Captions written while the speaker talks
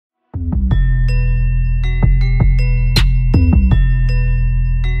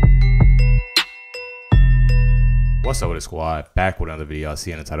What's up with the squad? Back with another video.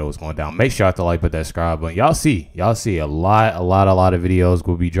 Seeing the title was going down. Make sure to like, but that subscribe button. Y'all see a lot of videos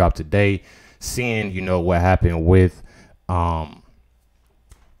will be dropped today. Seeing, what happened with, Joe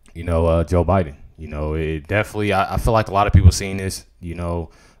Biden. It definitely, I feel like a lot of people seen this,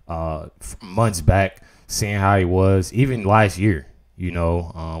 months back, seeing how he was, even last year, when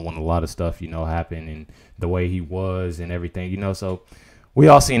a lot of stuff, happened and the way he was and everything, so we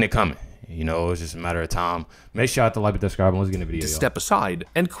all seen it coming. It's just a matter of time. Make sure to like and subscribe, and let's get in the video. Step aside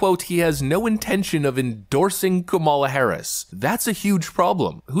and quote, he has no intention of endorsing Kamala Harris. That's a huge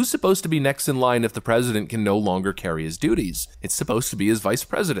problem. Who's supposed to be next in line if the president can no longer carry his duties? It's supposed to be his vice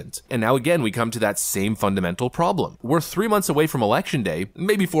president. And now again, we come to that same fundamental problem. We're 3 months away from election day,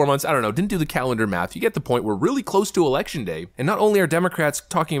 maybe 4 months, I don't know, didn't do the calendar math. You get the point, we're really close to election day. And not only are Democrats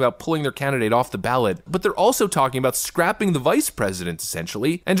talking about pulling their candidate off the ballot, but they're also talking about scrapping the vice president,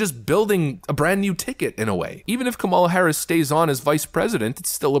 essentially, and just building a brand new ticket in a way. Even if Kamala Harris stays on as vice president, it's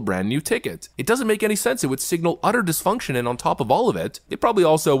still a brand new ticket. It doesn't make any sense. It would signal utter dysfunction, and on top of all of it, it probably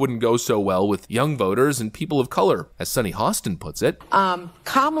also wouldn't go so well with young voters and people of color, as Sonny Hostin puts it.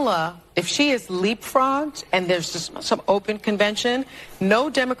 Kamala, if she is leapfrogged and there's just some open convention,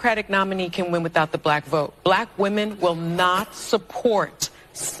 no Democratic nominee can win without the black vote. Black women will not support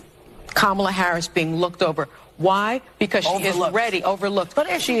Kamala Harris being looked over. Why? Because she is ready, overlooked.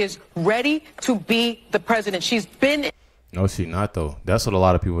 But she is ready to be the president. She's been. No, she's not though. That's what a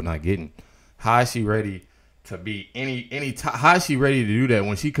lot of people are not getting. How is she ready to be how is she ready to do that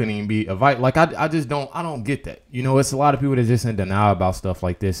when she couldn't even be a vice? Like I don't get that. It's a lot of people that just in denial about stuff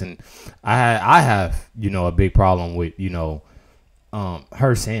like this, and I have a big problem with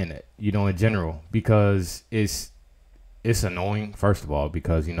her saying that in general, because it's annoying. First of all,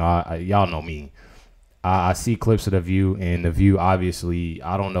 because y'all know me. I see clips of The View, and The View, obviously,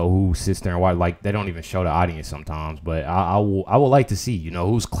 I don't know who sits there and why. Like, they don't even show the audience sometimes, but I would like to see,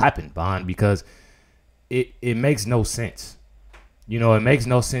 who's clapping behind, because it makes no sense. It makes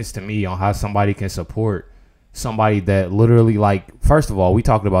no sense to me on how somebody can support somebody that literally, like, first of all, we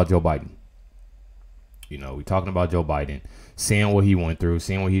talking about Joe Biden. We talking about Joe Biden, seeing what he went through,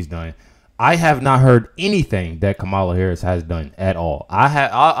 seeing what he's done. I have not heard anything that Kamala Harris has done at all.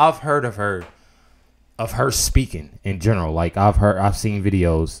 I've heard of her speaking in general. Like, I've seen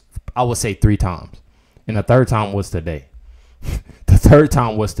videos, I would say 3 times, and the third time was today.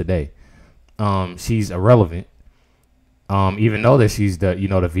 She's irrelevant, even though that she's the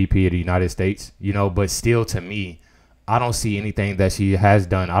the VP of the United States, but still, to me, I don't see anything that she has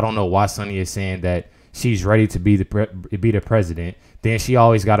done. I don't know why Sonny is saying that she's ready to be the president. Then she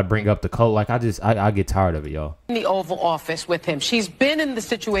always got to bring up the code. Like, I get tired of it, y'all. In the Oval Office with him. She's been in the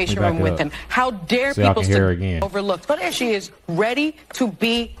Situation Room with him. How dare people overlooked? But she is ready to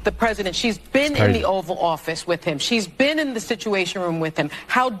be the president. She's been in the Oval Office with him. She's been in the Situation Room with him.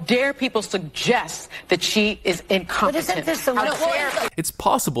 How dare people suggest that she is incompetent? It's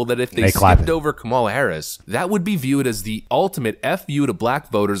possible that if they skipped over Kamala Harris, that would be viewed as the ultimate F you to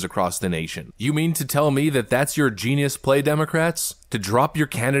black voters across the nation. You mean to tell me that that's your genius play, Democrats? To drop your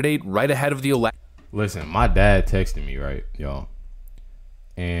candidate right ahead of the election? Listen, my dad texted me, right, y'all,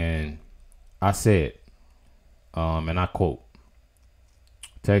 and I said, and I quote,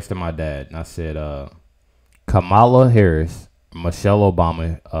 texted my dad, and I said, Kamala Harris, Michelle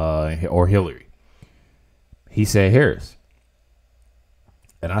Obama, or Hillary. He said Harris,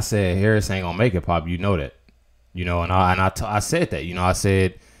 and I said Harris ain't gonna make it, Pop. You know that, and I said that, I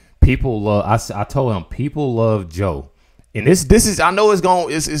said people love. I told him people love Joe. And this is, I know it's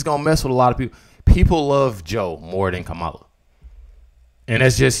gonna mess with a lot of people. People love Joe more than Kamala, and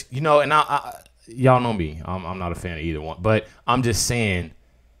it's just and y'all know me. I'm not a fan of either one, but I'm just saying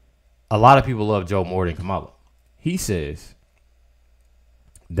a lot of people love Joe more than Kamala. He says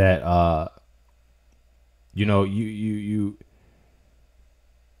that you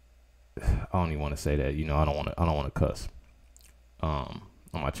I don't even want to say that. I don't want to cuss on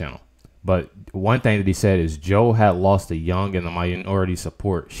my channel. But one thing that he said is Joe had lost a young and the minority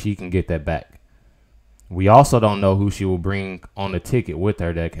support. She can get that back. We also don't know who she will bring on the ticket with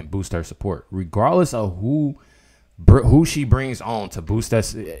her that can boost her support. Regardless of who she brings on to boost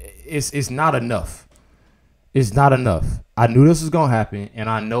us, it's not enough. It's not enough. I knew this was going to happen, and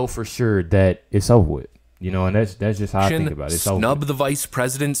I know for sure that it's over with. You know, and that's just how I think about it. It's snub the vice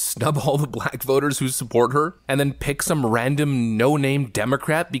president, snub all the black voters who support her, and then pick some random no-name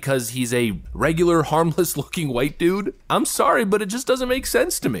Democrat because he's a regular, harmless-looking white dude. I'm sorry, but it just doesn't make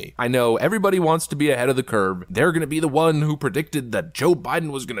sense to me. I know everybody wants to be ahead of the curve. They're going to be the one who predicted that Joe Biden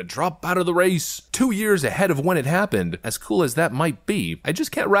was going to drop out of the race 2 years ahead of when it happened. As cool as that might be, I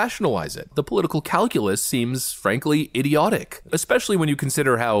just can't rationalize it. The political calculus seems, frankly, idiotic, especially when you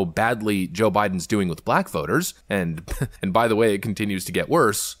consider how badly Joe Biden's doing with black voters, and by the way, it continues to get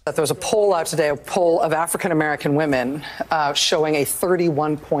worse. There was a poll out today, a poll of African-American women showing a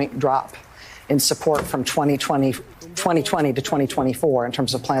 31-point drop in support from 2020 to 2024 in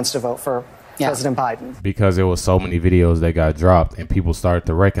terms of plans to vote for President Biden. Because there was so many videos that got dropped and people started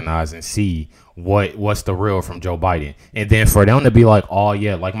to recognize and see what's the real from Joe Biden. And then for them to be like, oh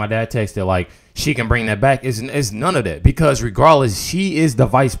yeah, like my dad texted, like, she can bring that back, is none of that. Because regardless, she is the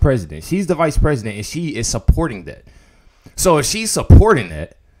vice president. She's the vice president and she is supporting that. So if she's supporting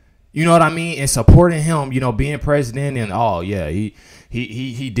that, you know what I mean, and supporting him, you know, being president, and oh yeah,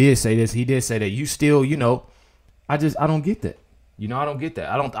 he did say this, he did say that, you still, you know, I don't get that. You know, I don't get that.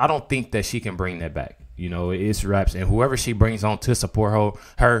 I don't think that she can bring that back. You know, it's raps, and whoever she brings on to support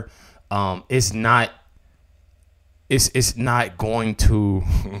her, it's not going to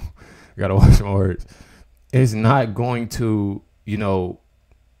gotta watch my words. It's not going to, you know,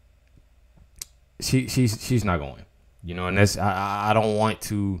 she's not going. You know, and that's I don't want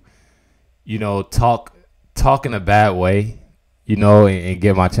to, you know, talk in a bad way, you know, and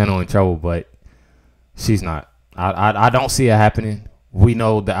get my channel in trouble, but she's not. I don't see it happening. We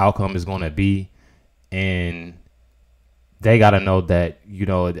know the outcome is going to be, and they got to know that, you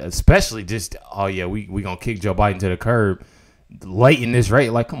know, especially just, oh yeah, we going to kick Joe Biden to the curb late in this race.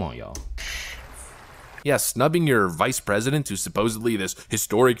 Like, come on, y'all. Yeah, snubbing your vice president, who's supposedly this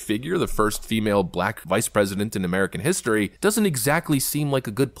historic figure, the first female black vice president in American history, doesn't exactly seem like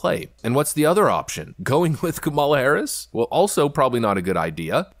a good play. And what's the other option? Going with Kamala Harris? Well, also probably not a good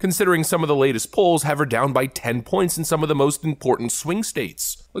idea, considering some of the latest polls have her down by 10 points in some of the most important swing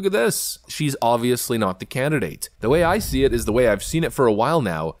states. Look at this. She's obviously not the candidate. The way I see it is the way I've seen it for a while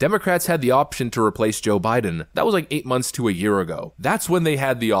now. Democrats had the option to replace Joe Biden. That was like 8 months to a year ago. That's when they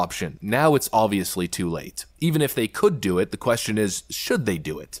had the option. Now it's obviously too late. Even if they could do it, the question is, should they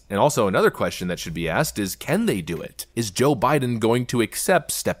do it? And also another question that should be asked is, can they do it? Is Joe Biden going to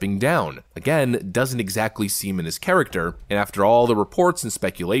accept stepping down? Again, doesn't exactly seem in his character. And after all the reports and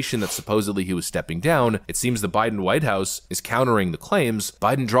speculation that supposedly he was stepping down, it seems the Biden White House is countering the claims.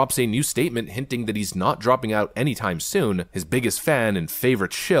 Biden drops a new statement hinting that he's not dropping out anytime soon. His biggest fan and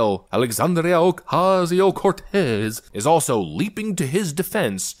favorite shill, Alexandria Ocasio-Cortez, is also leaping to his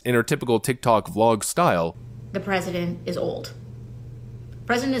defense in her typical TikTok vlog style. The president is old. The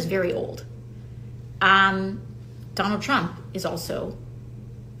president is very old. Donald Trump is also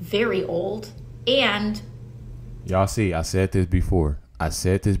very old. And y'all see, I said this before.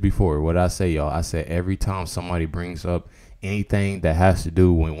 What I say, y'all? I said every time somebody brings up anything that has to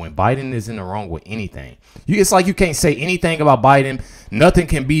do when Biden is in the wrong with anything, it's like you can't say anything about Biden. Nothing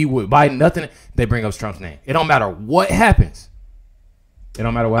can be with Biden. Nothing. They bring up Trump's name. It don't matter what happens. It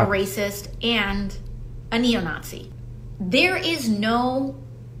don't matter what happens. A racist and a neo-Nazi. There is no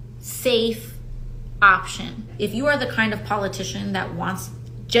safe option. If you are the kind of politician that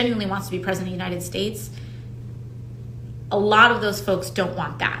genuinely wants to be president of the United States, a lot of those folks don't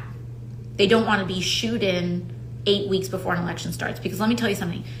want that. They don't want to be shooed in 8 weeks before an election starts. Because let me tell you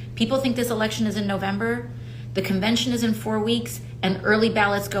something. People think this election is in November. The convention is in 4 weeks, and early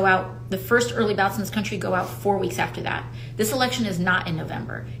ballots go out. The first early ballots in this country go out 4 weeks after that. This election is not in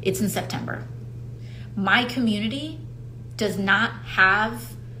November. It's in September. My community does not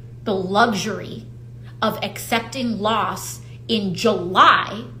have the luxury of accepting loss in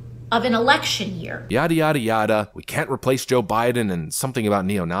July of an election year. Yada, yada, yada. We can't replace Joe Biden, and something about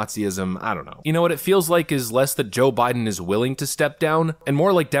neo-Nazism. I don't know. You know what it feels like is less that Joe Biden is willing to step down, and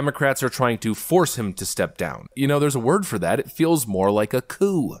more like Democrats are trying to force him to step down. You know, there's a word for that. It feels more like a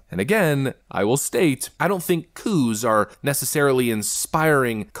coup. And again, I will state, I don't think coups are necessarily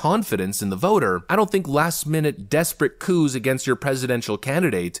inspiring confidence in the voter. I don't think last-minute desperate coups against your presidential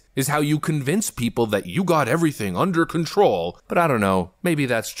candidate is how you convince people that you got everything under control. But I don't know. Maybe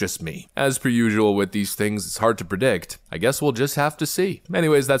that's just me. As per usual with these things, it's hard to predict. I guess we'll just have to see.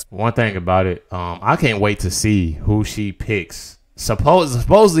 Anyways, that's one thing about it. I can't wait to see who she picks.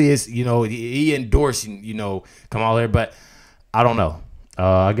 Supposedly it's, you know, he endorsed, you know, Kamala, but I don't know.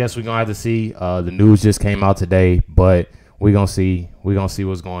 I guess we're gonna have to see. The news just came out today, but we gonna see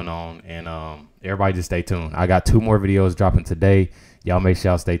what's going on, and everybody just stay tuned. I got 2 more videos dropping today. Y'all make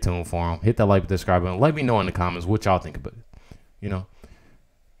sure y'all stay tuned for them. Hit that like, subscribe button. Let me know in the comments what y'all think about it. You know,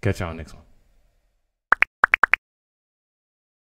 catch y'all next one.